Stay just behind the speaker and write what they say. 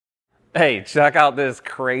Hey, check out this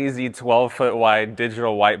crazy 12-foot wide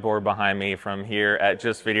digital whiteboard behind me from here at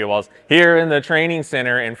Just Video Walls, here in the training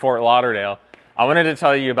center in Fort Lauderdale. I wanted to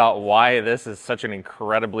tell you about why this is such an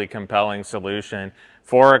incredibly compelling solution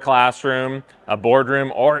for a classroom, a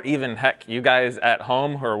boardroom, or even heck, you guys at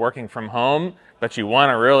home who are working from home, but you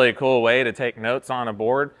want a really cool way to take notes on a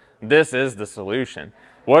board. This is the solution.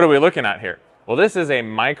 What are we looking at here? Well, this is a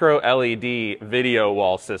micro LED video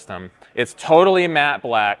wall system. It's totally matte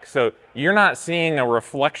black, so you're not seeing a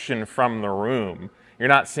reflection from the room. You're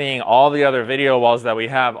not seeing all the other video walls that we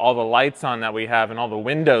have, all the lights on that we have, and all the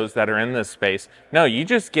windows that are in this space. No, you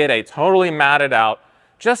just get a totally matted out,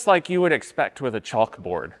 just like you would expect with a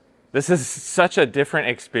chalkboard. This is such a different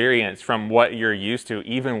experience from what you're used to,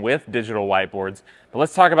 even with digital whiteboards. But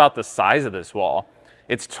let's talk about the size of this wall.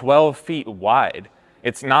 It's 12 feet wide.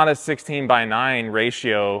 It's not a 16:9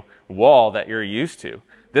 ratio wall that you're used to.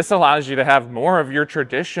 This allows you to have more of your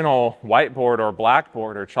traditional whiteboard or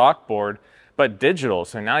blackboard or chalkboard, but digital.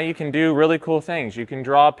 So now you can do really cool things. You can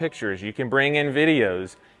draw pictures, you can bring in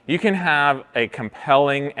videos, you can have a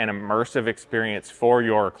compelling and immersive experience for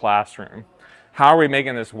your classroom. How are we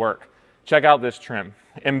making this work? Check out this trim.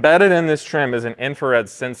 Embedded in this trim is an infrared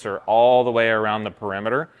sensor all the way around the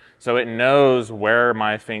perimeter. So it knows where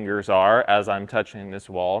my fingers are as I'm touching this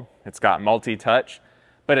wall. It's got multi-touch,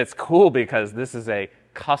 but it's cool because this is a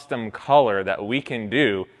custom color that we can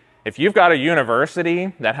do. If you've got a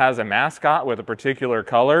university that has a mascot with a particular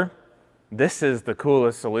color, this is the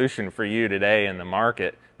coolest solution for you today in the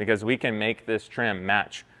market, because we can make this trim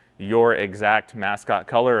match your exact mascot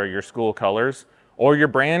color or your school colors or your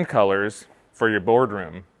brand colors for your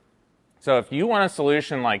boardroom. So if you want a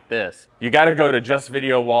solution like this, you got to go to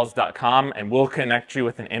justvideowalls.com and we'll connect you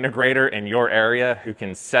with an integrator in your area who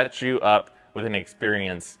can set you up with an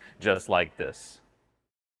experience just like this.